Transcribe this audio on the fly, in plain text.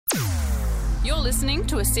You're listening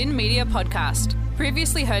to a Sin Media podcast,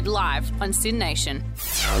 previously heard live on Sin Nation.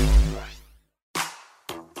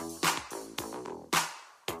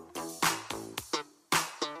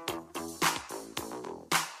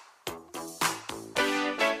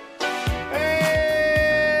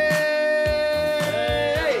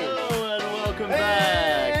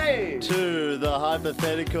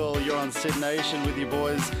 Hypothetical. You're on Sin Nation with your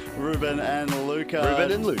boys Ruben and Luca.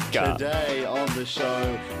 Today on the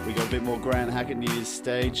show, we got a bit more Grant Hackett news.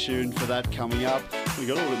 Stay tuned for that coming up. We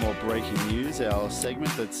got a little bit more breaking news. Our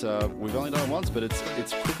segment that's we've only done it once, but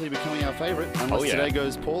it's quickly becoming our favourite. Unless today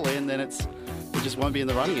goes poorly, and then it just won't be in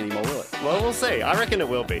the running anymore, will it? Well, we'll see. I reckon it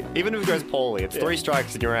will be. Even if it goes poorly, it's 3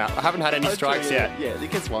 strikes and you're out. I haven't had any strikes yet. Yeah,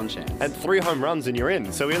 it gets one chance. And 3 home runs and you're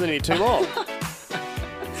in. So we only need 2 more.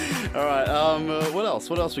 All right. What else?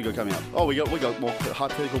 What else we got coming up? Oh, we got more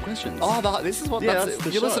hypothetical questions. Oh, this is what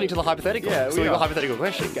you're listening to the hypothetical. Yeah, so we got hypothetical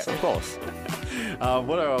questions. Okay. Of course.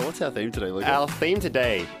 What's our theme today, Luca? Our theme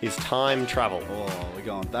today is time travel. Oh, we're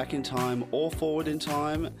going back in time or forward in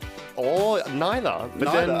time, or neither.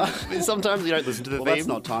 But then sometimes you don't listen to the theme. That's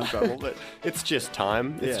not time travel, but it's just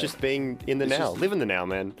time. It's just being in the now. Live in the now,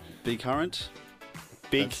 man. Be current.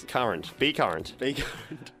 Be current.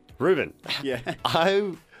 Ruben. Yeah.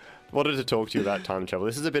 I wanted to talk to you about time travel.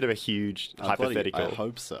 This is a bit of a huge hypothetical. I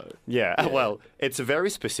hope so. Yeah, well, it's a very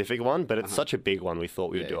specific one, but it's such a big one we thought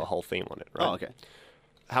we would do a whole theme on it, right? Oh, okay.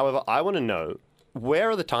 However, I want to know, where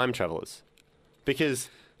are the time travelers? Because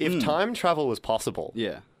if time travel was possible...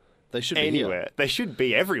 Yeah. They should be anywhere. Here. They should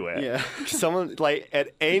be everywhere. Yeah. Someone, like,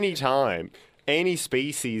 at any time, any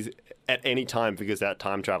species at any time figures that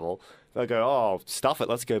time travel... They'll go, oh, stuff it,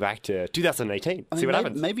 let's go back to 2018, see what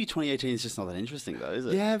happens. Maybe 2018 is just not that interesting, though, is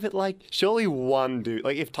it? Yeah, but, like, surely one dude...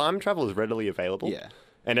 Like, if time travel is readily available,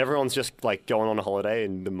 and everyone's just, like, going on a holiday,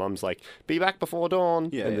 and the mum's like, be back before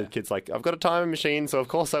dawn, and the kid's like, I've got a time machine, so of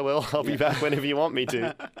course I will. I'll be back whenever you want me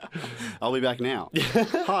to. I'll be back now.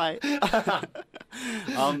 Hi.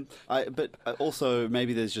 But also,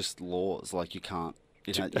 maybe there's just laws, like you can't...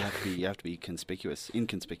 You have to be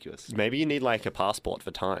inconspicuous. Maybe you need, like, a passport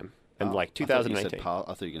for time. And like 2018. I thought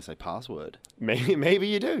you were going to say password. Maybe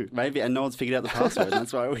you do. Maybe, and no one's figured out the password.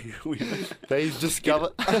 That's why we they discover.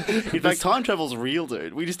 In fact, time travel's real,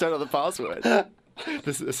 dude. We just don't know the password.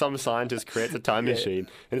 Some scientist creates a time machine,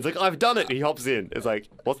 and it's like, I've done it. He hops in. It's like,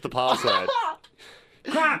 what's the password?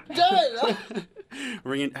 Crap! Damn it!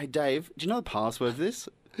 Ring in. Hey, Dave, do you know the password for this?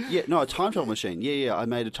 Yeah, no, a time travel machine. Yeah, I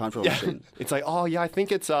made a time travel machine. It's like, oh yeah, I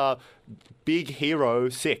think it's Big Hero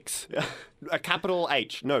 6. A capital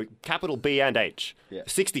H. No, capital B and H. Yeah.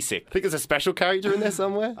 66. I think there's a special character in there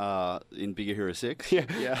somewhere. In Big Hero 6?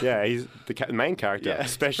 Yeah, he's the main character. Yeah,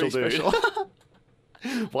 special dude. Special.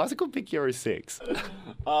 Why is it called Big Hero 6?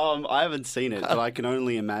 I haven't seen it, but I can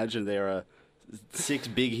only imagine there are 6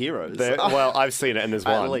 big heroes. Well, I've seen it and there's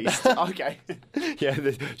one. At least. Okay. Yeah,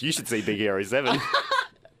 you should see Big Hero 7.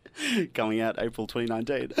 Coming out April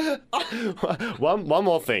 2019. One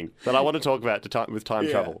more thing that I want to talk about with time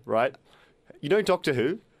travel, right? You know Doctor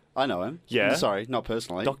Who? I know him. Yeah. Sorry, not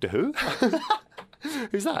personally. Doctor Who?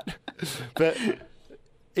 Who's that? But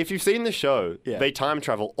if you've seen the show, they time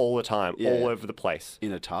travel all the time, all over the place.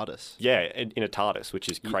 In a TARDIS. Yeah, in a TARDIS, which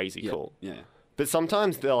is crazy cool. Yeah. But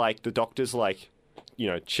sometimes they're like, the Doctor's like,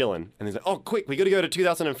 chilling, and he's like, "Oh, quick, we got to go to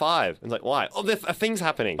 2005." And it's like, "Why?" "Oh, there are things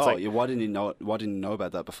happening." It's why didn't you know? Why didn't you know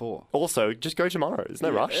about that before? Also, just go tomorrow. There's no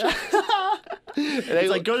rush. It's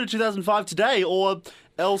like, go to 2005 today, or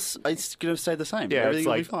else it's going to stay the same. Yeah, everything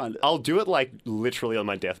will be fine. I'll do it like literally on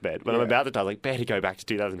my deathbed when I'm about to die. Like, better go back to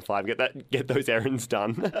 2005, get those errands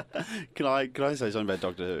done. Can I say something about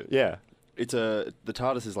Doctor Who? Yeah. The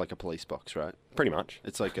TARDIS is like a police box, right? Pretty much.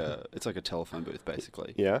 It's like a telephone booth,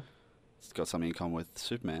 basically. Yeah. It's got something in common with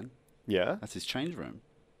Superman. Yeah. That's his change room.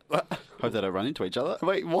 Hope they don't run into each other.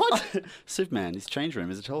 Wait, what? Superman, his change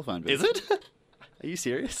room is a telephone booth. Is it? Are you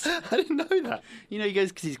serious? I didn't know that. You know, he goes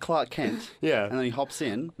because he's Clark Kent. Yeah. And then he hops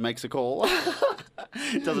in, makes a call.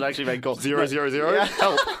 Doesn't actually make a call. 000.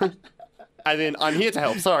 Help. And then, I'm here to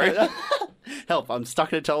help, sorry. Help, I'm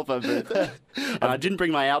stuck in a telephone booth. And I didn't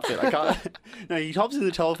bring my outfit. I can't. No, he hops in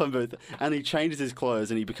the telephone booth and he changes his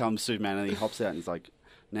clothes and he becomes Superman and he hops out and he's like,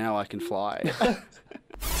 now I can fly.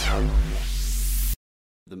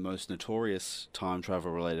 The most notorious time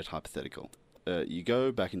travel related hypothetical. You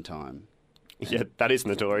go back in time. Yeah, that is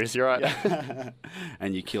notorious, you're right. Yeah.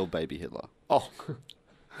 And you kill baby Hitler. Oh.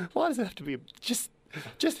 Why does it have to be just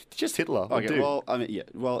Hitler? Okay, dude. well, I mean, yeah.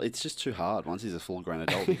 Well, it's just too hard. Once he's a full-grown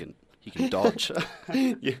adult, he can dodge.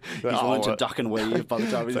 Yeah. He's learned to duck and weave by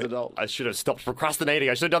the time he's an like, adult. I should have stopped procrastinating.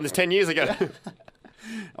 I should have done this 10 years ago.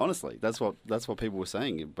 Honestly, that's what people were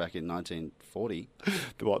saying back in 1940.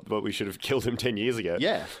 What we should have killed him 10 years ago.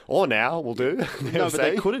 Yeah. Or now will do. No, but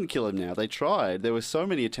they couldn't kill him now. They tried. There were so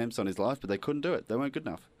many attempts on his life, but they couldn't do it. They weren't good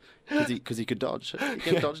enough. Because he could dodge. He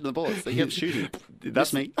kept dodging the bullets. They kept shooting.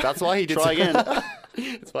 That's why he did Try again.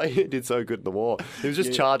 That's why he did so good in the war. He was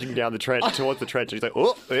just charging down the trench towards the trench. He's like,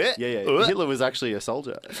 oh, yeah. Hitler was actually a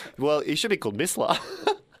soldier. Well, he should be called Missler.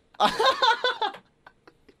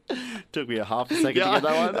 Took me a half a second to get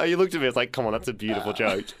that one. You looked at me, it's like, come on, that's a beautiful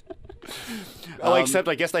joke. Except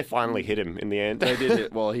I guess they finally hit him in the end. They did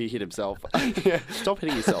it. Well, he hit himself. Stop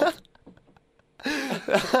hitting yourself. He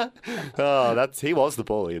was the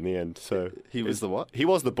bully in the end. So he was the what? He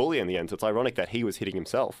was the bully in the end. So it's ironic that he was hitting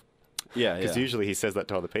himself. Yeah, because usually he says that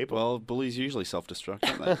to other people. Well, bullies usually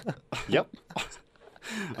self-destruct, aren't they? Yep.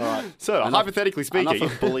 All right. So hypothetically speaking,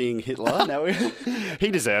 enough of bullying Hitler. Now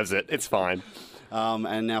he deserves it. It's fine.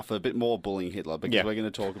 And now for a bit more bullying Hitler, because we're going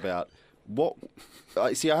to talk about what.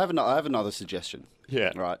 See, I have another suggestion.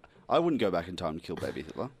 Yeah. Right. I wouldn't go back in time to kill baby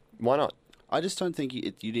Hitler. Why not? I just don't think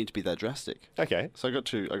you need to be that drastic. Okay. So I got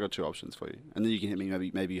two options for you, and then you can hit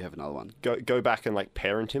me. Maybe you have another one. Go back and like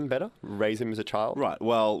parent him better, raise him as a child. Right.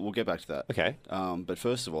 Well, we'll get back to that. Okay. But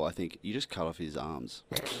first of all, I think you just cut off his arms.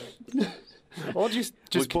 Or just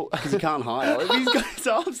because he can't hide. He's got his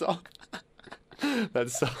arms off.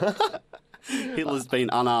 That's Hitler's been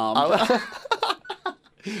unarmed.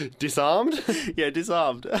 Disarmed? Yeah,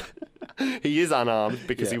 disarmed. He is unarmed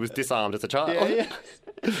because he was disarmed as a child. Yeah.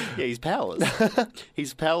 Yeah, he's powerless.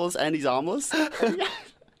 He's powerless and he's armless.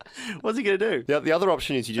 What's he going to do? The other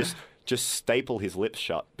option is you just staple his lips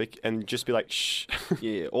shut and just be like, shh.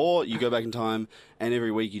 Yeah, or you go back in time and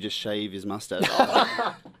every week you just shave his mustache.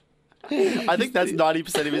 I think that's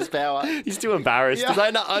 90% of his power. He's too embarrassed.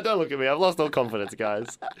 Yeah. Don't look at me. I've lost all confidence,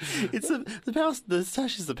 guys. It's the power. The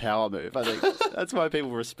stash is the power move. I think that's why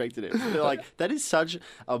people respected him. They're like, that is such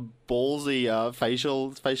a ballsy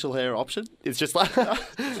facial hair option. It's just like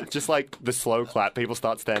the slow clap. People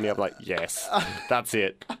start standing up like, yes, that's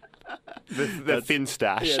it. The thin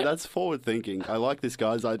stash. Yeah, that's forward thinking. I like this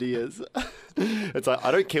guy's ideas. It's like,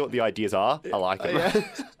 I don't care what the ideas are. I like them. Yeah.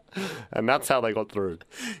 And that's how they got through.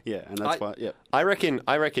 Yeah, and that's why. Yeah, I reckon.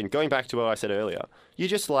 Going back to what I said earlier, you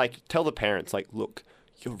just like tell the parents, like, look,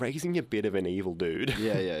 you're raising a bit of an evil dude.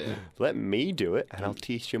 Yeah. Let me do it, and I'll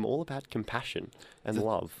teach him all about compassion and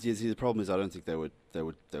love. See, the problem is, I don't think they would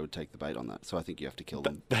take the bait on that. So I think you have to kill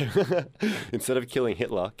them instead of killing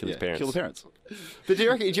Hitler. Kill his parents. Kill the parents. But do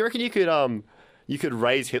you reckon you could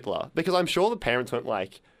raise Hitler? Because I'm sure the parents weren't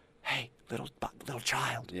like, hey, little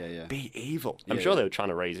child, be evil. I'm sure they were trying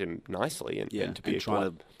to raise him nicely and to be trying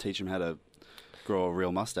to teach him how to grow a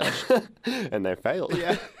real mustache. And they failed.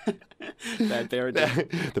 Yeah. Bad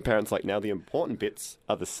parenting. The parents like, now the important bits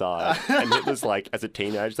are the side. And Hitler's like, as a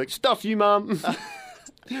teenager, like, stuff you, Mum.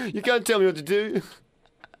 You can't tell me what to do.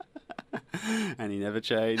 And he never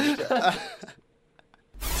changed.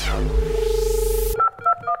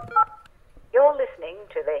 You're listening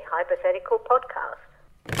to the Hypothetical Podcast.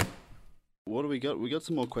 What do we got? We got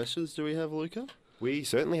some more questions. Do we have, Luca? We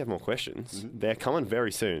certainly have more questions. Mm-hmm. They're coming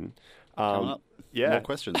very soon. Coming up. Yeah. More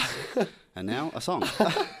questions. And now a song. So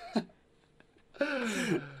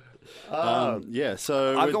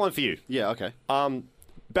I've got one for you. Yeah, okay.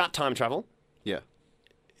 About time travel. Yeah.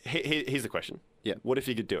 Here's the question. Yeah. What if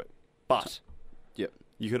you could do it? But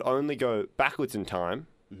you could only go backwards in time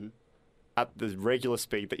at the regular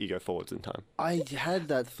speed that you go forwards in time. I had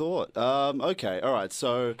that thought. Okay, all right.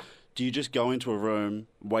 So do you just go into a room,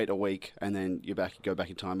 wait a week, and then go back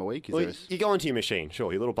in time a week? You go into your machine,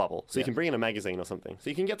 sure, your little bubble. So you can bring in a magazine or something. So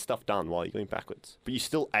you can get stuff done while you're going backwards. But you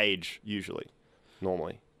still age, usually,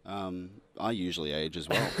 normally. I usually age as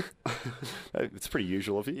well. It's pretty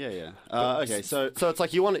usual of you. Yeah. Okay, so it's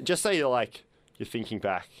like you want to, just say you're thinking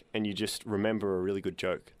back and you just remember a really good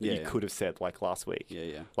joke that you could have said like last week.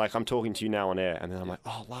 Yeah. Like I'm talking to you now on air and then I'm like,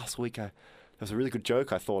 oh, last week there was a really good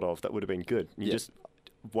joke I thought of that would have been good. And you just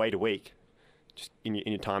wait a week, just in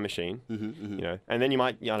your time machine, you know, and then you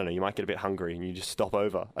might get a bit hungry and you just stop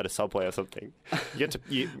over at a Subway or something. You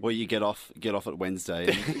get off at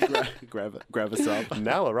Wednesday and grab a sub.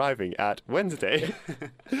 Now arriving at Wednesday,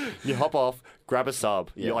 you hop off, grab a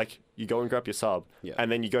sub. Yeah. You go and grab your sub,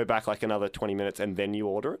 and then you go back like another 20 minutes and then you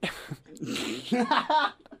order it.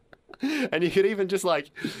 And you could even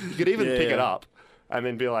pick it up. And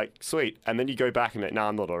then be like, sweet. And then you go back and be like, no,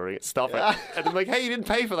 I'm not ordering it. Stop it. And then like, hey, you didn't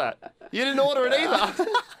pay for that. You didn't order it either. How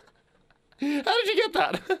did you get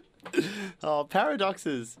that? Oh,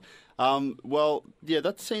 paradoxes. Well, yeah,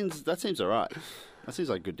 that seems all right. That seems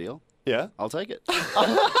like a good deal. Yeah? I'll take it.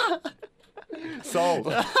 Sold.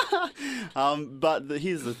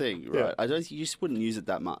 Here's the thing, right? Yeah. You just wouldn't use it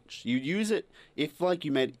that much. You'd use it if, like,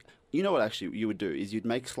 you made... You know what actually you would do is you'd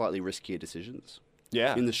make slightly riskier decisions.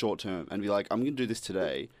 Yeah. In the short term and be like, I'm going to do this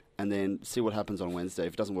today and then see what happens on Wednesday.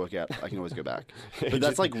 If it doesn't work out, I can always go back. But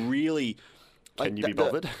that's like really... Can you be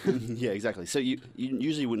bothered? Yeah, exactly. So you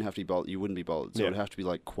usually wouldn't have to be bothered. You wouldn't be bothered. So it would have to be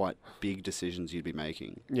like quite big decisions you'd be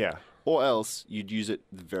making. Yeah. Or else you'd use it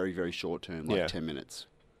very, very short term, like 10 minutes.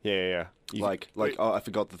 Yeah. I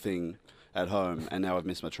forgot the thing at home and now I've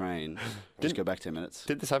missed my train. Just go back 10 minutes.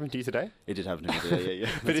 Did this happen to you today? It did happen to me today, yeah.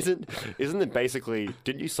 But isn't it basically,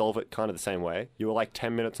 didn't you solve it kind of the same way? You were like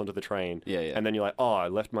 10 minutes onto the train. Yeah. And then you're like, I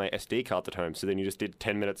left my SD cards at home. So then you just did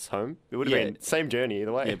 10 minutes home. It would have been same journey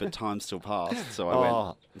either way. Yeah, but time still passed. So I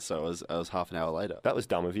went. So I was half an hour later. That was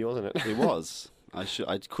dumb of you, wasn't it? It was.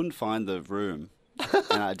 I couldn't find the room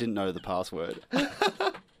and I didn't know the password.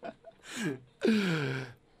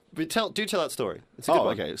 But do tell that story. It's a good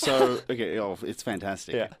one. Okay. So, it's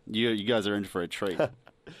fantastic. Yeah. You guys are in for a treat.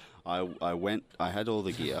 I went. I had all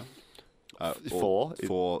the gear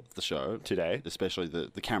for the show today, especially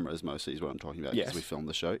the cameras. Mostly is what I'm talking about because we filmed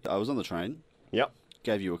the show. I was on the train. Yep.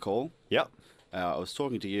 Gave you a call. Yep. I was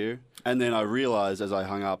talking to you, and then I realised as I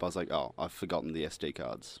hung up, I was like, "Oh, I've forgotten the SD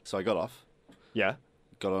cards." So I got off. Yeah.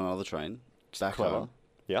 Got on another train. Back home.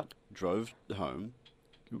 Yep. Drove home.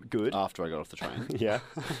 Good. After I got off the train. Yeah.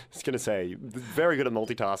 I was going to say, very good at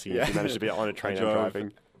multitasking if you managed to be on a train and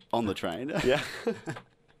driving. On the train. Yeah.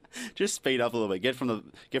 Just speed up a little bit. Get from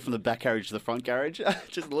the back carriage to the front carriage.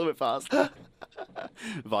 Just a little bit faster.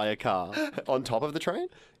 Via car. On top of the train?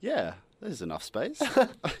 Yeah. There's enough space.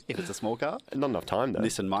 If it's a small car. Not enough time, though.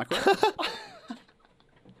 Nissan Micro.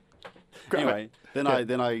 Anyway, then I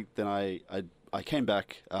came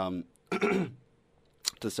back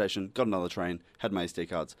to the station, got another train, had my SD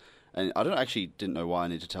cards, and I didn't know why I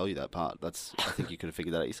need to tell you that part. I think you could have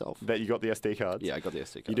figured that out yourself. That you got the SD cards? Yeah, I got the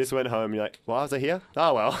SD cards. You just went home and you're like, why was I here?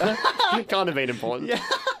 Oh, well. Can't have been important. Yeah.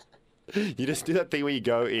 You just do that thing where you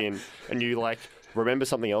go in and you like remember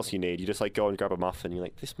something else you need. You just like go and grab a muffin and you're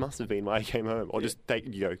like, this must have been why I came home. Or just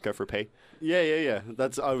go for a pee. Yeah.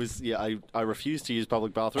 I refused to use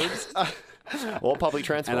public bathrooms. Or public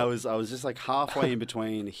transport. And I was just like halfway in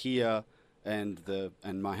between here and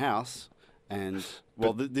my house, and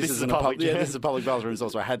this is a public bathroom, so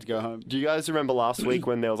I had to go home. Do you guys remember last week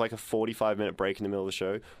when there was like a 45-minute break in the middle of the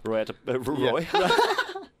show?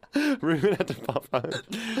 Ruben had to pop home.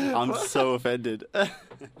 I'm so offended.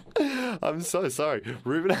 I'm so sorry.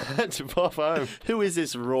 Ruben had to pop home. Who is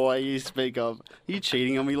this Roy you speak of? Are you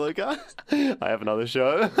cheating on me, Luca? I have another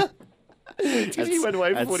show. Because he went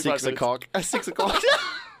away for 45 minutes. 6 o'clock. 6 o'clock.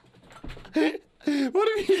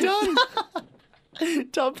 What have you done?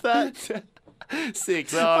 Dump that.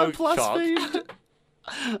 6. I blasphemed.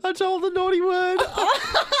 I told the naughty word.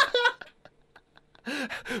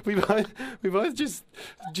 We both just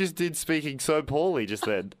did speaking so poorly just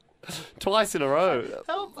then. Twice in a row.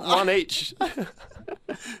 Help. One each.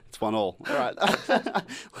 It's 1-1. All right.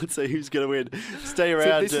 Let's see who's going to win. Stay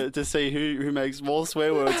around to see who makes more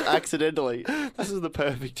swear words accidentally. This is the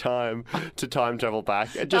perfect time to time travel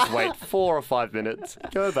back and just wait 4 or 5 minutes.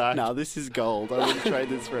 Go back. No, this is gold. I wouldn't trade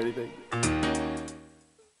this for anything.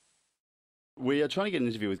 We are trying to get an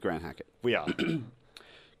interview with Grant Hackett. We are.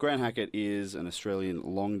 Grant Hackett is an Australian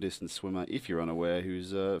long-distance swimmer, if you're unaware,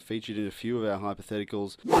 who's featured in a few of our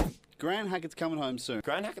hypotheticals. Grant Hackett's coming home soon.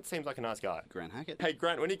 Grant Hackett seems like a nice guy. Grant Hackett? Hey,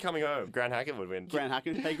 Grant, when are you coming home? Grant Hackett would win. Grant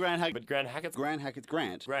Hackett? Hey, Grant Hackett. But Grant Hackett's...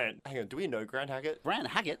 Grant. Hang on, do we know Grant Hackett? Grant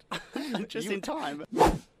Hackett? Just in time.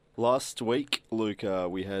 Last week, Luca,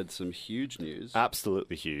 we had some huge news.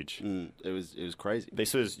 Absolutely huge. It was crazy.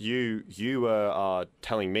 This was you were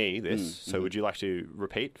telling me this, so would you like to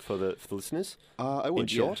repeat for the listeners? I would. In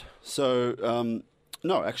short? Yeah. So,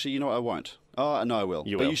 no, actually, you know what? I won't. No, I will.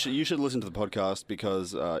 You will. You should listen to the podcast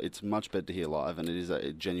because it's much better to hear live, and it is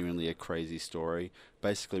genuinely a crazy story.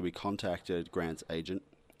 Basically, we contacted Grant's agent.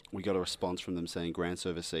 We got a response from them saying Grant's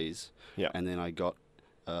overseas. Yeah. And then I got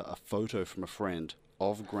a photo from a friend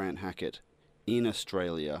of Grant Hackett in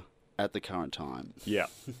Australia at the current time. Yeah.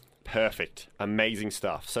 Perfect. Amazing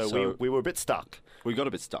stuff. So we were a bit stuck. We got a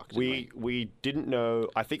bit stuck, didn't we didn't know.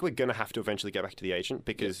 I think we're going to have to eventually get back to the agent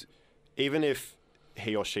because even if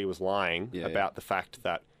he or she was lying about the fact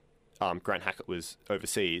that Grant Hackett was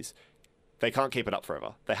overseas, they can't keep it up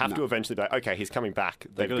forever. They have to eventually be like, okay, he's coming back.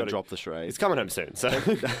 They've got to drop the charade. He's coming home soon. So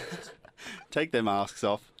take their masks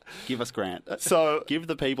off. Give us Grant. So give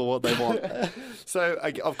the people what they want. So,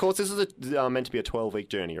 of course, this is meant to be a 12-week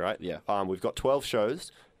journey, right? Yeah. We've got 12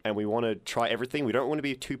 shows, and we want to try everything. We don't want to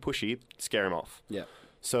be too pushy, scare him off. Yeah.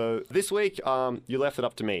 So this week, you left it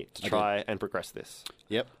up to me to try and progress this.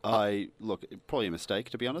 Yep. Probably a mistake,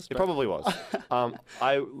 to be honest. It probably was.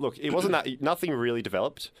 It wasn't nothing really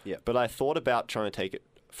developed. Yep. But I thought about trying to take it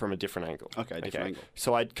from a different angle. Okay, different angle.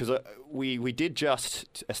 So because we did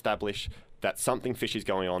just establish that something fishy is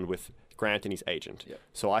going on with Grant and his agent. Yep.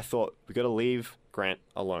 So I thought we got to leave Grant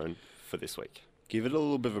alone for this week. Give it a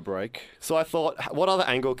little bit of a break. So I thought, what other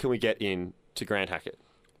angle can we get in to Grant Hackett?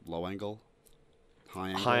 Low angle.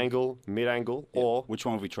 High angle, mid angle, or... Which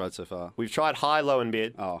one have we tried so far? We've tried high, low, and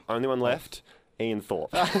mid. Oh. Only one left, Ian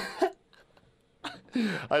Thorpe.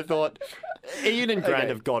 I thought, Ian and Grant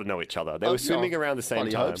have got to know each other. They were swimming around the same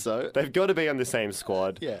time. Hope so. They've got to be on the same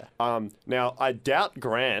squad. Yeah. Now, I doubt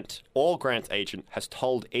Grant or Grant's agent has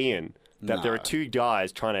told Ian that there are two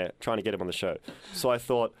guys trying to get him on the show. So I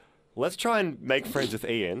thought, let's try and make friends with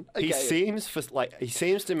Ian. Okay. He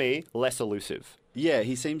seems to me less elusive. Yeah,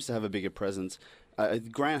 he seems to have a bigger presence.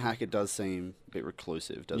 Grant Hackett does seem a bit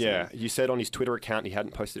reclusive, doesn't he? Yeah, you said on his Twitter account he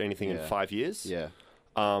hadn't posted anything in 5 years. Yeah.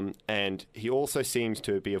 And he also seems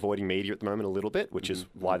to be avoiding media at the moment a little bit, which is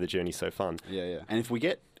why the journey's so fun. Yeah, yeah. And if we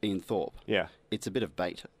get Ian Thorpe, it's a bit of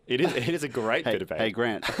bait. It is a great bit of bait. Hey,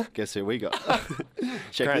 Grant, guess who we got?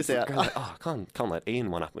 Check this out. Grant's can't let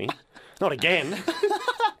Ian one up me. Not again.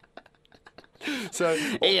 So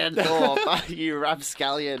Ian Thorpe, you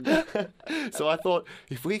rapscallion. So I thought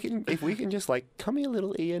if we can just come here,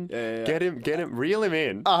 little Ian, get him, reel him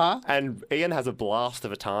in, and Ian has a blast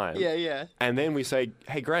of a time. Yeah. And then we say,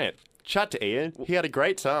 hey Grant, chat to Ian. He had a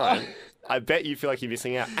great time. I bet you feel like you're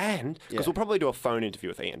missing out, and because we'll probably do a phone interview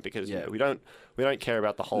with Ian because we don't care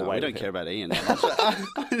about the whole way. We don't care about Ian.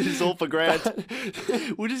 This is all for Grant.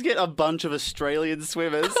 We'll just get a bunch of Australian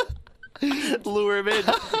swimmers. Lure him in.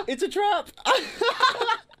 It's a trap.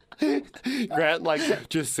 Grant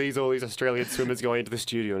just sees all these Australian swimmers going into the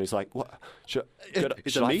studio and he's like, "What? Should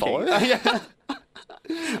I follow?" Yeah.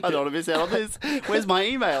 I don't want to miss out on this. Where's my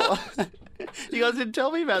email? You guys didn't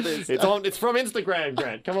tell me about this. It's from Instagram,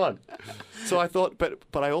 Grant. Come on. So I thought,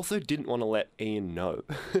 but I also didn't want to let Ian know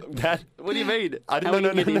that. What do you mean? I didn't know.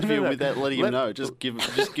 Interview without letting him know. Just give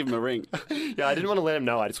him a ring. Yeah, I didn't want to let him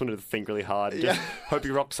know. I just wanted to think really hard. Just hope he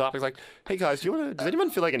rocks up. He's like, "Hey guys, does anyone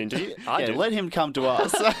feel like an interview?" I do. Let him come to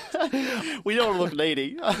us. We don't want to look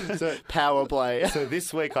needy. So, power play. So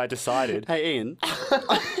this week I decided. Hey Ian,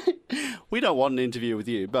 we don't want an interview with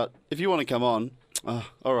you, but if you want to come on.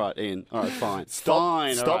 All right, Ian. All right, fine.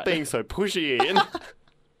 Stop being so pushy, Ian.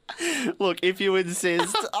 Look, if you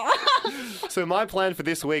insist. So my plan for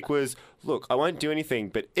this week was, look, I won't do anything,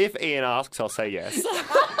 but if Ian asks, I'll say yes.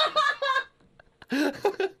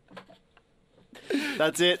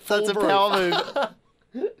 That's it. That's a power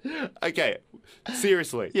move. Okay,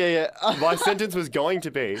 seriously. Yeah. My sentence was going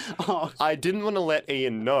to be, I didn't want to let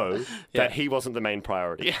Ian know that he wasn't the main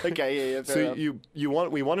priority. Okay, yeah. So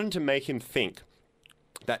we wanted to make him think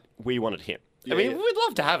that we wanted him. I mean, we'd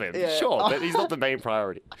love to have him, sure, but he's not the main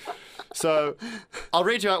priority. So I'll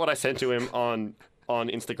read you out what I sent to him on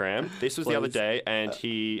Instagram. This was the other day, and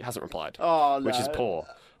he hasn't replied, which is poor.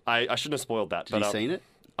 I shouldn't have spoiled that. Have you seen it?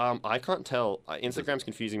 I can't tell. Instagram's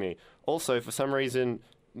confusing me. Also, for some reason,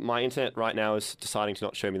 my internet right now is deciding to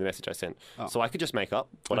not show me the message I sent. So I could just make up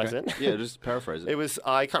what I sent. Yeah, just paraphrase it.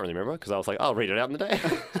 I can't really remember because I was like, I'll read it out in the day.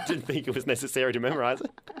 Didn't think it was necessary to memorize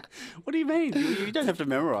it. What do you mean? You don't have to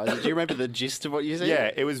memorize it. Do you remember the gist of what you said?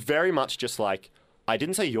 Yeah, it was very much just I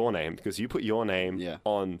didn't say your name because you put your name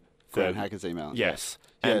on Grant Hackett's email. Yes.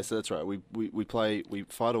 Yeah, so that's right. We fight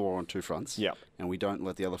a war on two fronts. Yeah. And we don't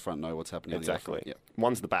let the other front know what's happening on the other front. Exactly.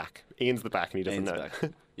 One's the back. Ian's the back and he doesn't know.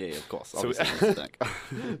 Yeah, of course. Obviously, Ian's the back.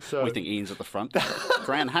 So we think Ian's at the front.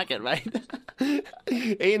 Grant Hackett, mate.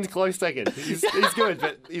 Ian's close second. He's good,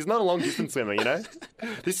 but he's not a long distance swimmer, you know?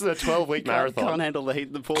 This is a 12-week marathon. Can't handle the heat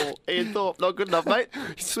in the pool. Ian Thorpe, not good enough, mate.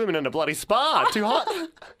 He's swimming in a bloody spa. Too hot.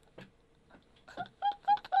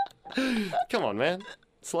 Come on, man.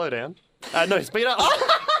 Slow down. No, speed up.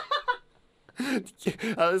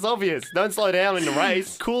 It's obvious. Don't slow down in the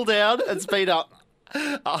race. Cool down and speed up.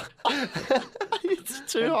 It's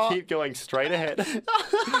too hot. Keep going straight ahead.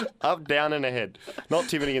 Up, down, and ahead. Not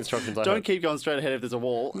too many instructions. Don't keep going straight ahead if there's a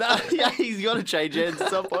wall. No, yeah, he's got to change ends at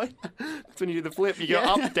some point. That's when you do the flip. You go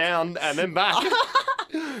up, down, and then back.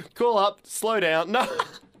 Cool up, slow down. No.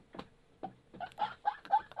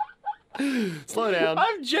 Slow down.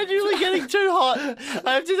 I'm genuinely getting too hot.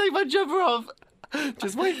 I have to take my jumper off.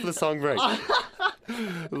 Just wait for the song break.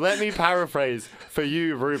 Let me paraphrase for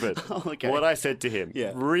you, Ruben, what I said to him.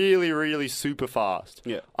 Yeah. Really, really super fast.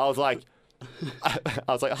 Yeah. I was like,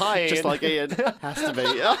 hi, Ian. Just like Ian. Has to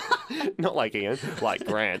be. Not like Ian, like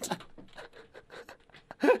Grant.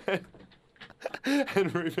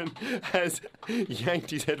 And Ruben has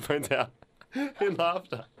yanked his headphones out in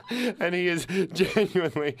laughter. And he is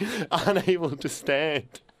genuinely unable to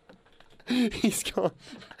stand. He's got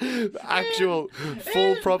actual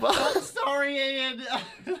full proper... I'm sorry, Ian.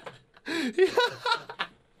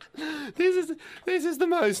 This is the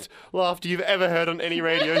most laughter you've ever heard on any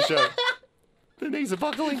radio show. The knees are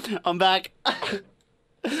buckling. I'm back.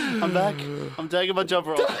 I'm back. I'm taking my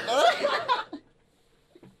jumper off.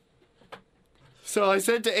 So I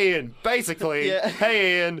said to Ian, basically,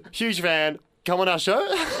 hey Ian, huge fan, come on our show.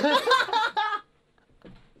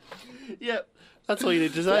 Yep, that's all you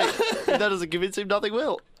need to say. If that doesn't convince him, nothing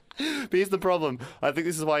will. But here's the problem. I think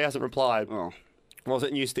this is why he hasn't replied. Oh. I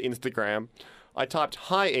wasn't used to Instagram. I typed,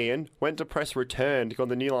 hi Ian, went to press return to go on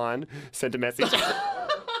the new line, sent a message.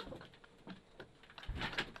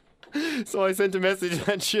 So I sent a message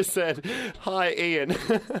that just said, hi Ian.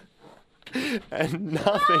 And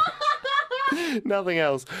nothing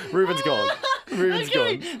else. Ruben's gone. Ruben's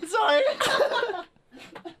gone. Sorry.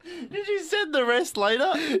 Did you send the rest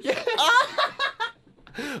later? Yeah.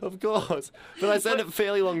 Of course. But I sent a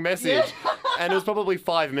fairly long message, and it was probably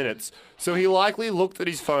 5 minutes. So he likely looked at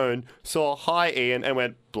his phone, saw hi Ian, and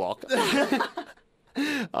went, block.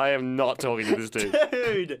 I am not talking to this dude.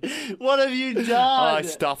 Dude, what have you done? I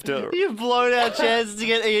stuffed it. You've blown our chances to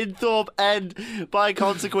get Ian Thorpe and, by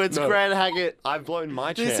consequence, Grant Hackett. I've blown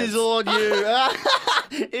my chance. This is all on you.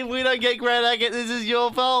 If we don't get Grant Hackett, this is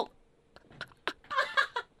your fault.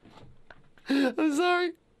 I'm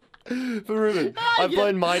sorry. But Ruben, I've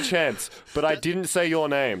blown my chance, but I didn't say your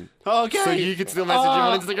name. Okay. So you can still message him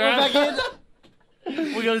on Instagram. We're back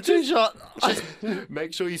in. We got a two-shot. Just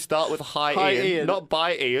make sure you start with hi Ian, not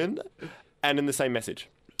by Ian, and in the same message.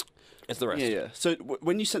 It's the rest. Yeah. So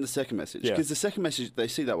when you sent the second message, because the second message, they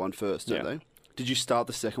see that one first, don't they? Did you start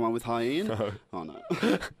the second one with hi Ian? No. Oh, no.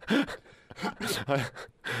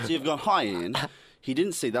 So you've gone, hi Ian. He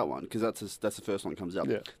didn't see that one because that's the first one that comes up.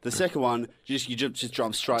 Yeah. The second one, you just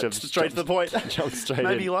jump straight to the point. Jump straight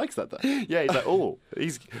Maybe in. he likes that though. Yeah, he's like, oh,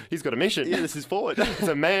 he's got a mission. Yeah, this is forward. It's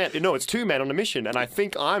a man. No, it's two men on a mission, and I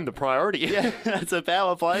think I'm the priority. Yeah, it's a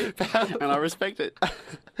power play, and I respect it.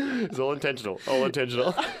 It's all intentional. All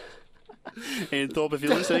intentional. Ian Thorpe, if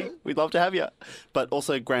you're listening, we'd love to have you. But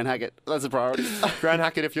also Grant Hackett, that's a priority. Grant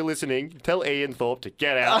Hackett, if you're listening, tell Ian Thorpe to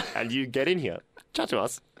get out and you get in here. Chat to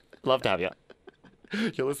us. Love to have you.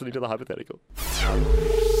 You're listening to The Hypothetical.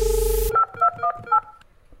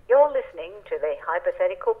 You're listening to the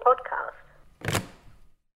Hypothetical Podcast.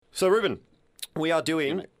 So, Ruben, we are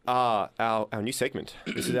doing our new segment.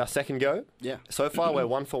 This is our second go. Yeah. So far, we're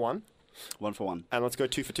 1 for 1. 1 for 1. And let's go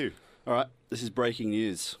 2 for 2. All right. This is breaking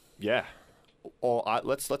news. Yeah. Or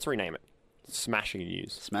let's rename it. Smashing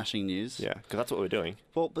news. Smashing news? Yeah, because that's what we're doing.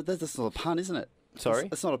 Well, but that's not a pun, isn't it? Sorry?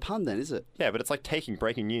 That's not a pun then, is it? Yeah, but it's like taking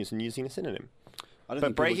breaking news and using a synonym.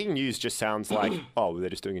 But breaking news just sounds like, oh, they're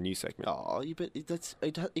just doing a news segment. Oh, but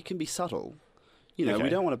it can be subtle. You know, we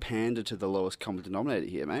don't want to pander to the lowest common denominator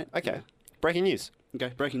here, mate. Okay. Yeah. Breaking news.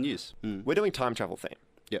 Okay, breaking news. We're doing time travel theme.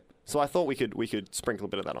 Yep. So I thought we could sprinkle a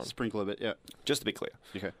bit of that on. Sprinkle a bit, yeah. Just to be clear.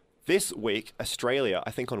 Okay. This week, Australia,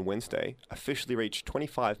 I think on Wednesday, officially reached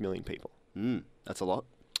 25 million people. That's a lot.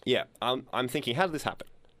 Yeah. I'm thinking, how did this happen?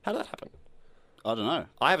 How did that happen? I don't know.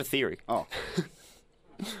 I have a theory. Oh.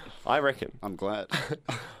 I reckon. I'm glad.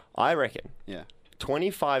 I reckon. Yeah.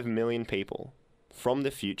 25 million people from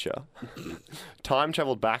the future time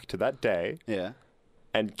traveled back to that day. Yeah.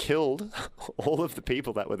 And killed all of the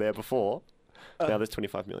people that were there before. Now there's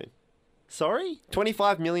 25 million. Sorry?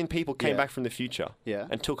 25 million people came back from the future. Yeah.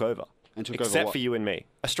 And took over. Except over for you and me.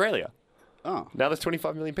 Australia. Oh. Now there's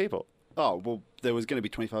 25 million people. Oh, well, there was going to be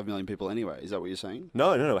 25 million people anyway. Is that what you're saying?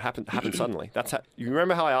 No. It happened suddenly. That's how. You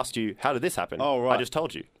remember how I asked you, how did this happen? Oh, right. I just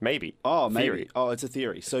told you. Maybe. Oh, theory. maybe. Oh, it's a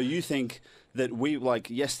theory. So you think that we,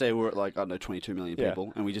 yesterday we were at, 22 million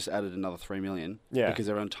people, and we just added another 3 million because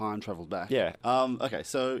everyone time travelled back. Yeah. Okay,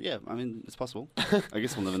 so, yeah, I mean, it's possible. I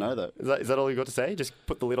guess we'll never know, though. Is that all you got to say? Just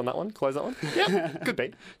put the lid on that one? Close that one? Yeah, could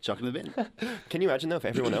be. Chuck in the bin. Can you imagine, though, if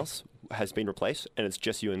everyone else has been replaced and it's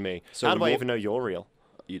just you and me? So how do I even know you're real?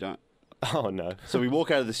 You don't. Oh, no. So we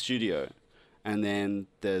walk out of the studio, and then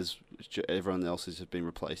everyone else has been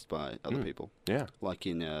replaced by other people. Yeah. Like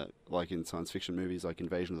in science fiction movies, like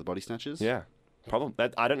Invasion of the Body Snatchers. Yeah. Probably.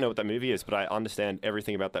 I don't know what that movie is, but I understand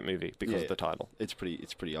everything about that movie because of the title. It's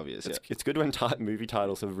pretty obvious. It's good when movie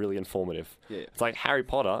titles are really informative. Yeah. It's like Harry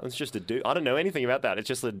Potter. It's just a dude. I don't know anything about that. It's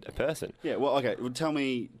just a person. Yeah. Well, okay. Well, tell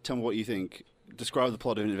me what you think. Describe the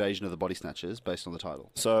plot of Invasion of the Body Snatchers based on the title.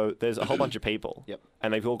 So there's a whole bunch of people. Yep.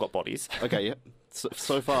 And they've all got bodies. Okay. Yep.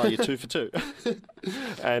 So far, you're 2 for 2.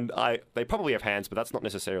 And they probably have hands, but that's not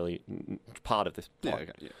necessarily part of this plot. Yeah,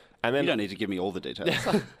 okay. Yeah. And then you don't need to give me all the details.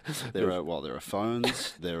 There are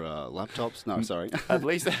phones, there are laptops. No, sorry. At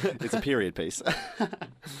least it's a period piece.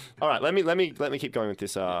 All right, let me keep going with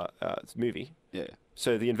this movie. Yeah.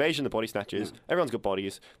 So the invasion of the body snatchers. Everyone's got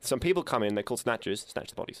bodies. Some people come in. They're called snatchers. Snatch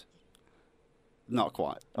the bodies. Not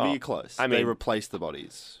quite. But you're close. I mean, they replace the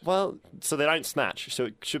bodies. Well, so they don't snatch. So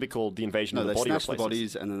it should be called the invasion of the body replacers. No, they snatch the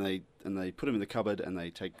bodies and then they put them in the cupboard and they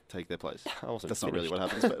take their place. That's not really what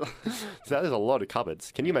happens. But so there's a lot of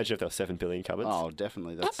cupboards. Can you imagine if there were 7 billion cupboards? Oh,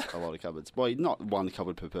 definitely. That's a lot of cupboards. Well, not one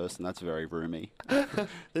cupboard per person. That's very roomy. They're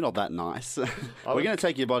not that nice. We're going to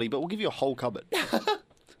take your body, but we'll give you a whole cupboard.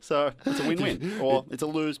 So it's a win-win. Or it's a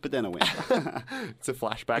lose, but then a win. It's a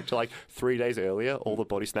flashback to like 3 days earlier. All the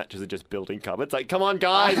body snatchers are just building cupboards. Like, come on,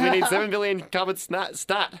 guys, we need 7 billion cupboards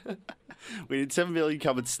stat. We need 7 billion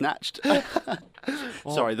cupboards snatched.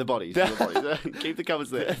 Sorry, the bodies. Keep the cupboards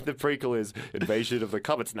there. The prequel is Invasion of the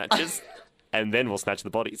Cupboard Snatchers, and then we'll snatch the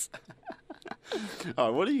bodies.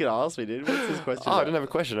 Oh, what are you going to ask me, dude? What's this question? I don't have a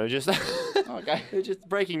question. I just... Okay. It's just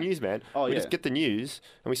breaking news, man. We just get the news,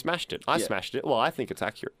 and we smashed it. I smashed it. Well, I think it's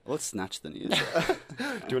accurate. Let's snatch the news. Do you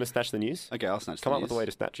want to snatch the news? Okay, I'll snatch the news. Come up with a way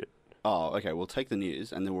to snatch it. Oh, okay. We'll take the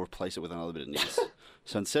news, and then we'll replace it with another bit of news.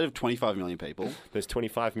 So instead of 25 million people... There's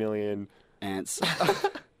 25 million... Ants.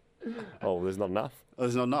 Oh, there's not enough. Oh,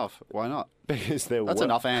 there's not enough. Why not? Because there That's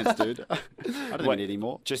enough ants, dude. I don't need any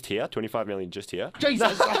more. Just here? 25 million just here?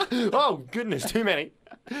 Jesus! Oh, goodness, too many.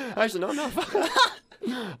 Actually, not enough.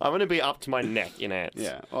 I'm going to be up to my neck in ants.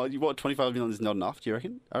 Yeah. Oh, what, 25 million is not enough, do you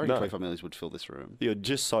reckon? I reckon 25 million would fill this room. You're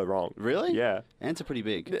just so wrong. Really? Yeah. Ants are pretty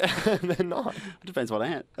big. They're not. It depends what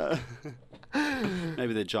ant.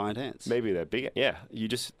 Maybe they're giant ants. Maybe they're big. Yeah,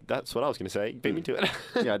 that's what I was going to say. Beat me to it.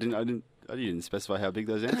 Yeah, I didn't specify how big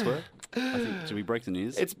those ants were. I think, should we break the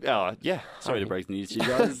news? Yeah. Sorry to break the news to you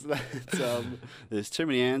guys. There's too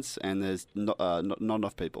many ants and there's not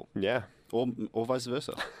enough people. Yeah. Or vice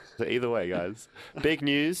versa. So either way, guys. Big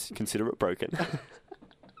news, consider it broken.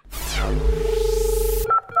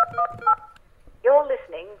 You're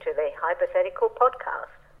listening to the Hypothetical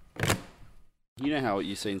Podcast. You know how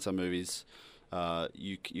you see in some movies,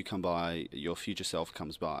 you come by, your future self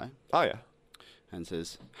comes by. Oh, yeah. And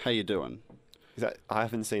says, "How you doing?" I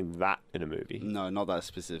haven't seen that in a movie. No, not that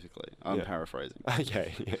specifically. I'm paraphrasing.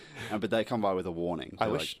 Okay. Yeah. But they come by with a warning. I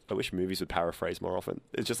wish movies would paraphrase more often.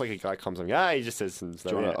 It's just like a guy comes on, he just says some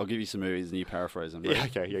stuff. I'll give you some movies and you paraphrase them. Yeah,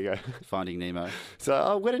 okay, you go. Finding Nemo.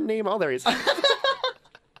 So, where did Nemo? Oh, there he is.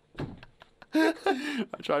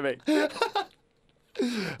 Try me.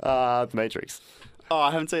 The Matrix. Oh,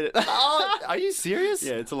 I haven't seen it. Oh, are you serious?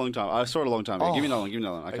 Yeah, it's a long time. I saw it a long time ago. Give me another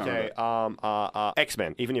one. I can't remember.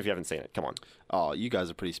 X-Men, even if you haven't seen it. Come on. Oh, you guys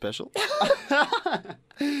are pretty special.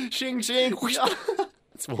 Shing, shing.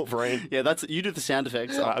 It's Wolverine. Yeah, you do the sound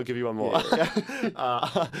effects. I'll give you one more.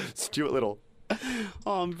 Yeah. Stuart Little.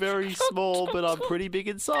 Oh, I'm very small, but I'm pretty big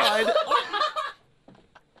inside.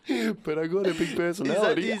 But I got a big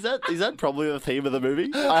personality. Is that probably the theme of the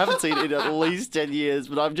movie? I haven't seen it in at least 10 years,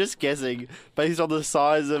 but I'm just guessing, based on the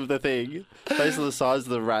size of the thing, based on the size of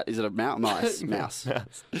the rat, is it a mouse? Mouse.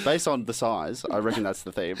 Based on the size, I reckon that's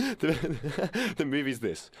the theme. The movie's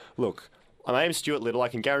this. Look, my name's Stuart Little. I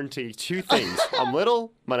can guarantee 2 things. I'm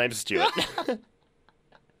little, my name's Stuart.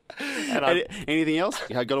 And anything else?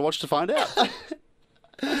 You've got to watch to find out.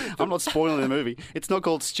 I'm not spoiling the movie. It's not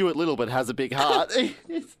called Stuart Little, but has a big heart.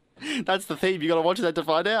 That's the theme. You got to watch that to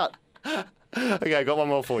find out. Okay, I got one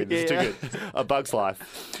more for you. This is too good. A Bug's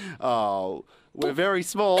Life. Oh, we're very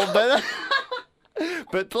small, but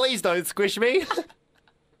but please don't squish me.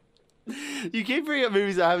 You keep bringing up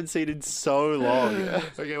movies I haven't seen in so long.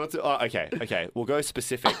 Okay, okay. We'll go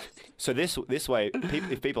specific. So this way,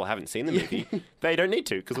 if people haven't seen the movie, they don't need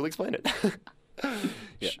to because we'll explain it.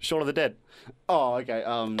 Shaun of the Dead. Oh, okay.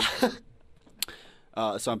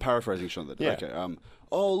 So I'm paraphrasing Shaun of the Dead. Yeah. Okay.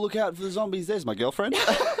 Oh, look out for the zombies. There's my girlfriend.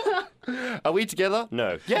 Are we together?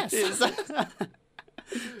 No. Yes.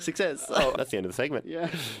 Success. Oh, that's the end of the segment. Yeah.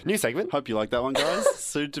 New segment. Hope you like that one, guys.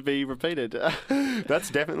 Soon to be repeated. That's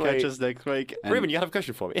definitely... Catch us next week. Ruben, you have a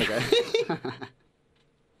question for me. Okay.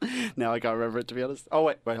 Now I can't remember it, to be honest. Oh,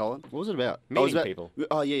 wait, hold on. What was it about? Meeting people.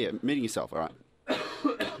 Oh, yeah. Meeting yourself. All right.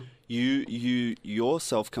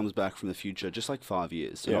 Yourself comes back from the future just like 5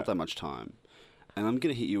 years, so not that much time. And I'm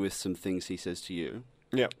going to hit you with some things he says to you.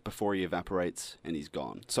 Yeah. Before he evaporates and he's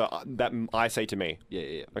gone. So that I say to me.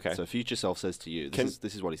 Yeah. Okay. So future self says to you. This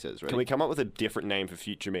is what he says, right? Can we come up with a different name for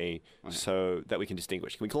future me so that we can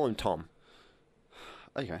distinguish? Can we call him Tom?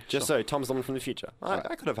 Okay. Just so Tom's the one from the future.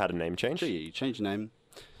 I could have had a name change. Sure, you change your name.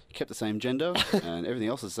 kept the same gender, and everything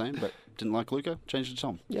else is the same, but didn't like Luca, changed it to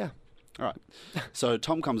Tom. Yeah. All right. So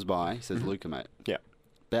Tom comes by, says, Luca, mate. Yeah.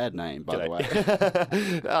 Bad name, by the way.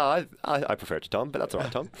 I prefer it to Tom, but that's all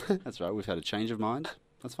right, Tom. That's right. We've had a change of mind.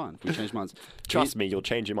 That's fine. We change minds. Trust me, you'll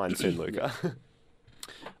change your mind soon, Luca.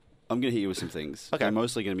 I'm going to hit you with some things. Okay. They're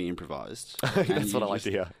mostly going to be improvised. That's what I like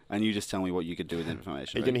to hear. And you just tell me what you could do with that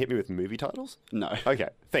information. Are you going to hit me with movie titles? No. Okay.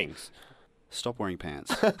 Things. Stop wearing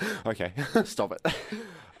pants. Okay. Stop it.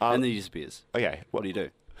 And then he disappears. Okay. What do you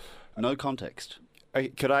do? No context. Okay,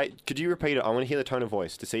 could you repeat it? I want to hear the tone of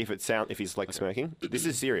voice to see if if he's like smirking. This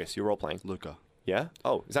is serious. You're role playing. Luca. Yeah?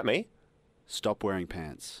 Oh, is that me? Stop wearing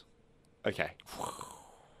pants. Okay.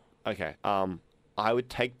 Okay. I would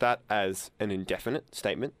take that as an indefinite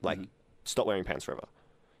statement, like stop wearing pants forever.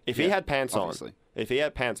 If he had pants on,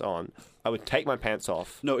 I would take my pants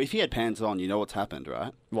off. No, if he had pants on, you know what's happened,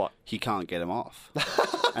 right? What? He can't get them off.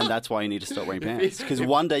 And that's why you need to stop wearing pants. Because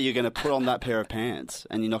one day you're going to put on that pair of pants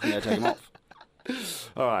and you're not going to take them off.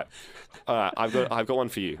 All right. I've got one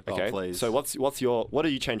for you. Okay. Oh, please. So what do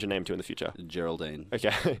you change your name to in the future? Geraldine.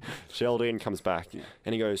 Okay. Geraldine comes back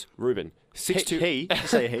and he goes, Ruben, 6'2". He?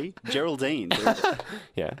 Say he? Geraldine.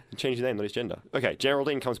 Yeah. Change your name, not his gender. Okay.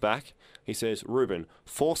 Geraldine comes back. He says, Ruben,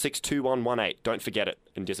 462118. Don't forget it,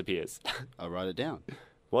 and disappears. I'll write it down.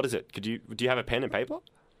 What is it? Do you have a pen and paper?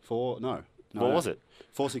 No. What was it?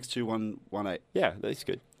 462118. Yeah, that's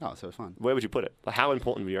good. Oh, so fine. Where would you put it? Like, how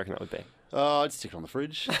important do you reckon that would be? I'd stick it on the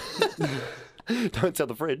fridge. Don't sell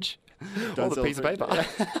the fridge. Or the piece of paper.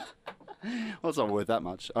 Well, it's not worth that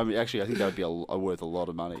much. I mean, actually, I think that would be worth a lot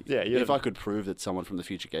of money. Yeah, if I could prove that someone from the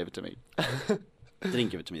future gave it to me. They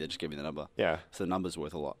didn't give it to me. They just gave me the number. Yeah. So the number's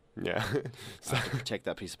worth a lot. Yeah. So I have to protect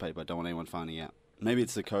that piece of paper. I don't want anyone finding out. Maybe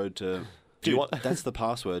it's the code to... Do you want... That's the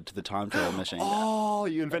password to the time travel machine. Oh,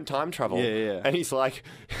 you invent time travel. Yeah. And he's like,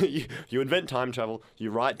 you invent time travel,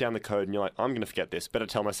 you write down the code, and you're like, I'm going to forget this. Better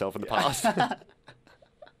tell myself in the past.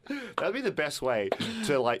 That'd be the best way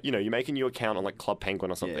to, like, you make a new account on, like, Club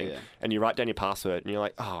Penguin or something, and you write down your password, and you're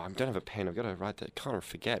like, oh, I don't have a pen. I've got to write that. Can't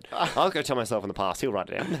forget. I'll go tell myself in the past. He'll write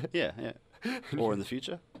it down. Yeah. Or in the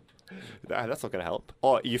future. That's not going to help.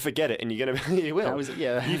 Or you forget it and you're going to... You will. How is it?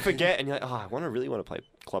 Yeah. You forget and you're like, I really want to play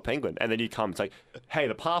Club Penguin. And then you come, it's like, hey,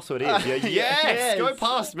 the password is... yes! Go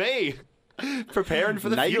past me! Preparing for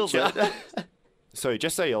the future. So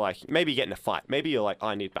just so you're like, maybe you get in a fight. Maybe you're like,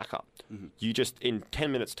 I need backup. Mm-hmm. You just, in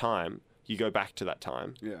 10 minutes time, you go back to that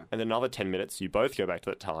time. Yeah. And then another 10 minutes, you both go back to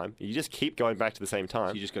that time. You just keep going back to the same time.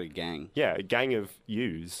 So you just got a gang. Yeah, a gang of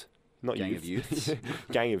yous. Not gang youth. Of youths?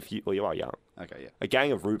 Gang of youth. Well, you are young. Okay, yeah. A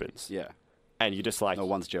gang of Rubens. Yeah. And you just like... No,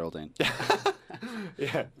 one's Geraldine.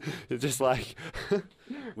 Yeah. It's just like...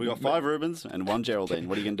 We got 5 Rubens and 1 Geraldine.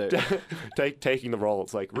 What are you going to do? Taking the role.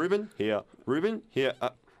 It's like, Ruben, here.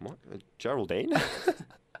 What? Geraldine?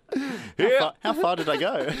 Here. How far did I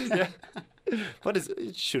go? Yeah.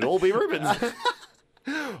 It should all be Rubens.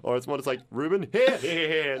 Or it's more just like, Ruben,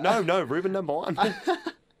 here. No, Ruben number 1.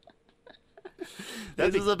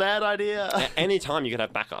 This is a bad idea. Any time you could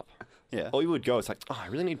have backup. Yeah. Or you would go, it's like, I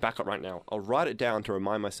really need backup right now. I'll write it down to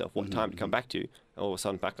remind myself what time to come back to. All of a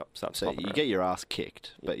sudden, backup starts So popping you out. Get your ass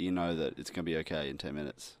kicked, but you know that it's going to be okay in 10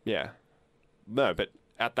 minutes. Yeah. No, but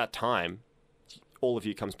at that time, all of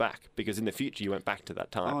you comes back. Because in the future, you went back to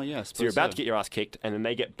that time. Oh, yeah. So you're about to get your ass kicked, and then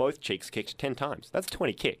they get both cheeks kicked 10 times. That's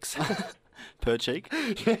 20 kicks. Per cheek?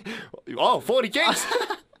 Oh, 40 kicks!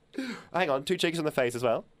 Hang on, 2 cheeks on the face as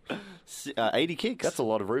well. 80 kicks. That's a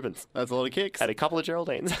lot of Rubens. That's a lot of kicks. And a couple of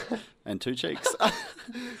Geraldines. And 2 cheeks.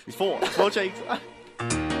 He's 4 cheeks.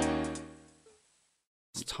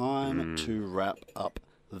 It's time to wrap up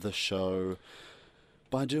the show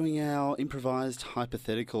by doing our improvised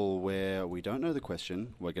hypothetical where we don't know the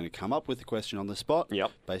question. We're going to come up with the question on the spot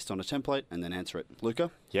based on a template and then answer it.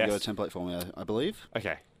 Luca, you got a template for me, I believe.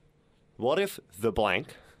 Okay. What if the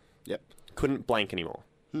blank couldn't blank anymore?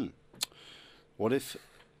 What if...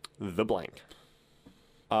 The blank.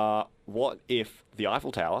 What if the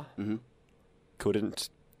Eiffel Tower couldn't...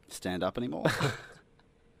 Stand up anymore?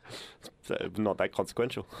 Not that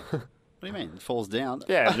consequential. What do you mean? It falls down?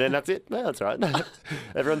 Yeah, then that's it. No, that's right.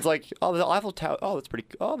 Everyone's like, oh, the Eiffel Tower. Oh, that's pretty...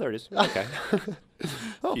 Oh, there it is. Okay.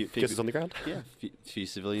 Guess it's on the ground. Yeah, few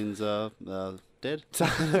civilians are dead.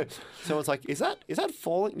 So it's like, is that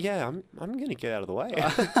falling? Yeah, I'm going to get out of the way.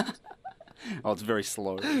 Oh, it's very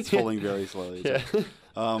slow. It's falling very slowly. Yeah.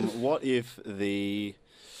 What if the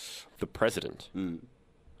president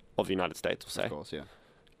of the United States, we'll say, of course, yeah,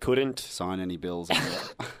 couldn't sign any bills?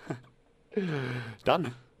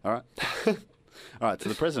 Done. All right. All right. So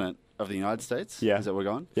the president of the United States, is that where we're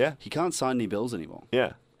going? Yeah. He can't sign any bills anymore.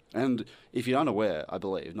 Yeah. And if you're unaware, I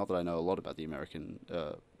believe, not that I know a lot about the American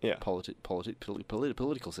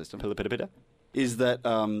political system Pilla-pilla-pilla? is that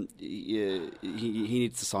he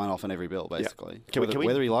needs to sign off on every bill, basically. Yeah.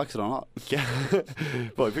 Whether he likes it or not. Yeah.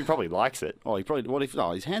 Well, he probably likes it. Oh, he probably... What if...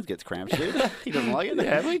 Oh, his hands gets cramped, dude. He doesn't like it.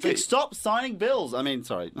 Yeah, It's like, stop signing bills. I mean,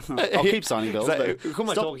 sorry. I'll keep signing bills. But who am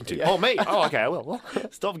I talking to? Yeah. Oh, me. Oh, okay, I will.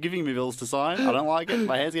 Stop giving me bills to sign. I don't like it.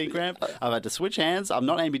 My hands getting cramped. I've had to switch hands. I'm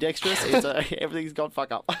not ambidextrous. Everything's gone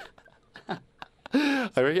fuck up.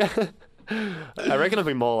 I reckon it'd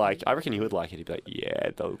be more like, I reckon he would like it. He'd be like,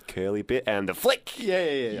 yeah, the curly bit and the flick. Yeah.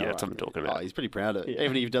 Yeah, right. that's what I'm talking about. Oh, he's pretty proud of it. Yeah.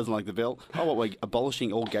 Even if he doesn't like the bill. Oh, what, we're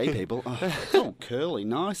abolishing all gay people? Oh, curly.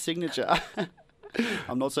 Nice signature.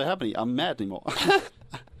 I'm not so happy. I'm mad anymore.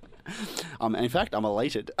 In fact, I'm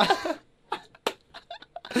elated.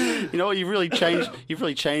 You know what? You've really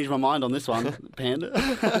changed my mind on this one,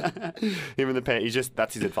 Panda. Even the Pen,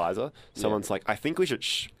 that's his advisor. Someone's like, I think we should.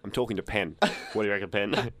 Shh, I'm talking to Pen. What do you reckon,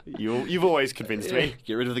 Pen? You've always convinced me.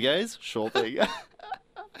 Get rid of the gays? Sure thing. How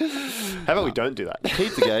about we don't do that?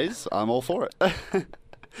 Keep the gays. I'm all for it.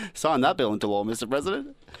 Sign that bill into law, Mr.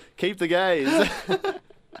 President. Keep the gays.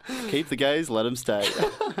 Keep the gays. Let them stay.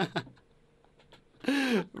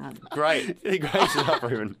 Great stuff,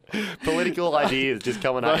 Ruben. Political ideas just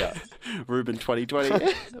coming at you. Ruben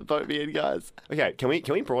 2020. Vote me in, guys. Okay, can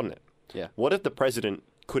we broaden it? Yeah. What if the president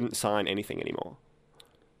couldn't sign anything anymore?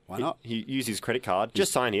 Why not? He used his credit card.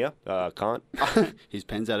 Just sign here. Can't. His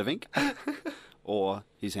pen's out of ink. Or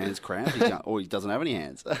his hands cramped. Or he doesn't have any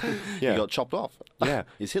hands. Yeah. He got chopped off. Yeah.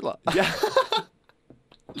 He's Hitler. Yeah.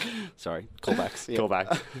 Sorry. Callbacks. Yeah.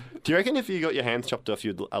 Callback. Do you reckon if you got your hands chopped off,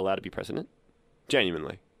 you'd allowed to be president?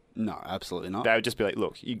 Genuinely. No, absolutely not. They would just be like,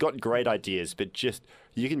 look, you got great ideas, but just,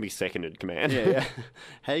 you can be second in command. Yeah.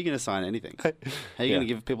 How are you going to sign anything? How are you going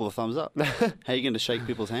to give people a thumbs up? How are you going to shake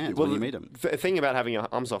people's hands when you meet them? The thing about having your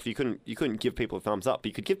arms off, you couldn't give people a thumbs up, but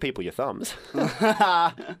you could give people your thumbs.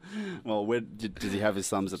 Well, does he have his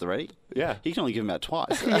thumbs at the ready? Yeah. He can only give them out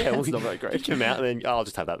twice. Yeah, it's not very great. You come out and then, I'll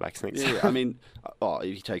just have that back, thanks. Yeah, I mean,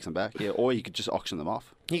 if he takes them back, yeah. Or you could just auction them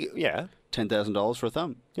off. Yeah. $10,000 for a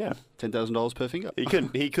thumb. Yeah. $10,000 per finger. He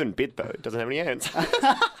couldn't bid, though. Doesn't have any hands.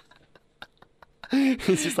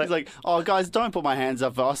 He's like, oh, guys, don't put my hands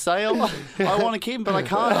up for sale. I want to keep them, but I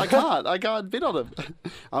can't bid on them.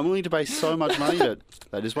 I'm willing to pay so much money, but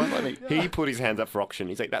they just won't let me. He put his hands up for auction.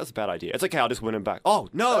 He's like, that was a bad idea. It's okay, I'll just win them back. Oh,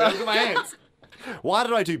 no, I haven't got my hands. Why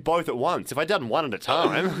did I do both at once? If I'd done one at a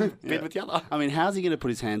time, bid with the other. I mean, how's he going to put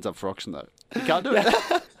his hands up for auction, though? He can't do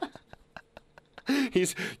it. He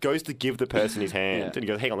goes to give the person his hand, and he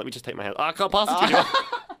goes, hang on, let me just take my hand. Oh, I can't pass it to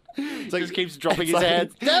you. He just keeps dropping his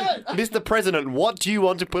hands. Damn it! Mr. President, what do you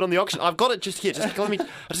want to put on the auction? I've got it just here. Just let me.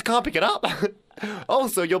 I just can't pick it up.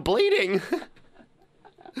 Also, you're bleeding.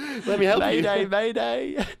 Let me help you.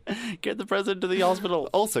 Mayday. Get the president to the hospital.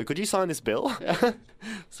 Also, could you sign this bill?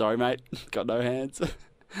 Sorry, mate. Got no hands.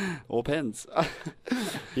 Or pens.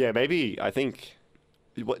 Yeah, maybe, I think...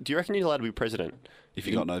 What, do you reckon you're allowed to be president? If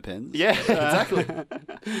you got no pens? Yeah, exactly.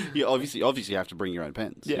 You obviously have to bring your own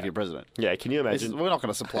pens if you're president. Yeah, can you imagine? We're not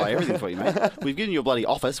going to supply everything for you, mate. We've given you a bloody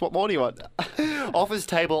office. What more do you want? Office,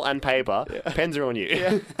 table, and paper. Yeah. Pens are on you.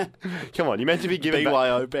 Yeah. Come on, you're meant to be giving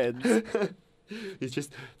BYO pens. It's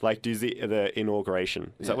just like do the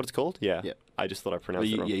inauguration. Is that what it's called? Yeah. I just thought I pronounced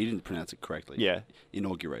it wrong. Yeah, you didn't pronounce it correctly. Yeah.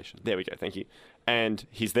 Inauguration. There we go. Thank you. And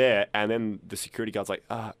he's there, and then the security guard's like,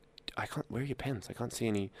 I can't. Where are your pens? I can't see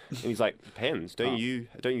any. And he's like, pens? Don't you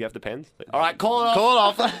have the pens? Like, all right, call it off. Call it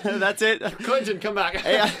off. That's it. Clinton, come back.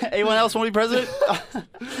 Hey, anyone else want to be president?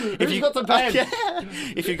 If you got the pen,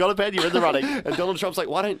 if you got a pen, you're in the running. And Donald Trump's like,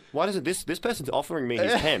 why doesn't this person's offering me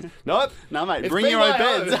his pen? Nope. No, mate. It's Bring your own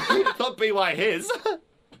pens. It's not BY his.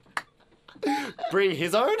 Bring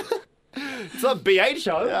his own. It's not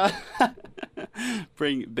BHO.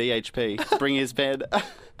 Bring BHP. Bring his pen.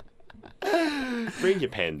 Bring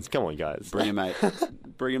your pens. Come on, guys. Bring a mate.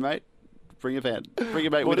 Bring a mate. Bring a pen. Bring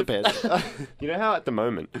a mate with a pen. You know how at the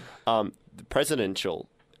moment, the presidential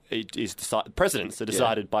presidents are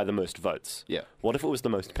decided by the most votes. Yeah. What if it was the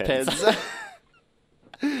most pens?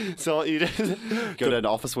 So you just go down to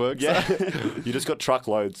Office Works. Yeah. You just got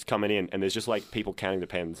truckloads coming in, and there's just like people counting the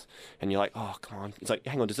pens, and you're like, oh come on. It's like,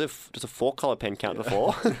 hang on, does a 4-color pen count to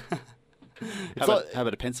 4? How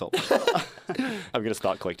about a pencil? I'm going to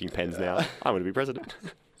start collecting pens now. I'm going to be president.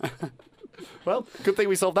 Well, good thing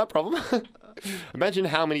we solved that problem. Imagine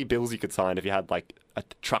how many bills you could sign if you had like a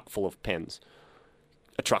truck full of pens.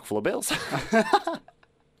 A truck full of bills.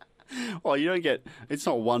 Well, you don't get... It's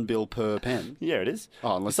not one bill per pen. Yeah, it is.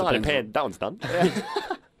 Oh, unless sign a pen. That one's done. Yeah.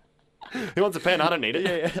 Who wants a pen? I don't need it.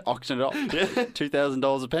 Yeah. Auction it off. Yeah.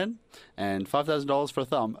 $2,000 a pen and $5,000 for a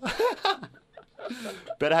thumb.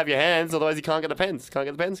 Better have your hands, otherwise you can't get the pens. Can't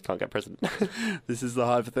get the pens, can't get president. This is The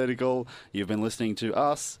Hypothetical. You've been listening to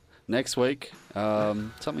us. Next week,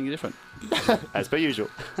 something different. As per usual.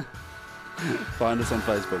 Find us on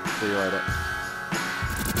Facebook. See you later.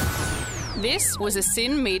 This was a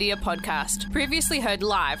Sin Media podcast, previously heard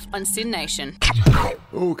live on Sin Nation.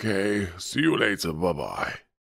 Okay, see you later. Bye-bye.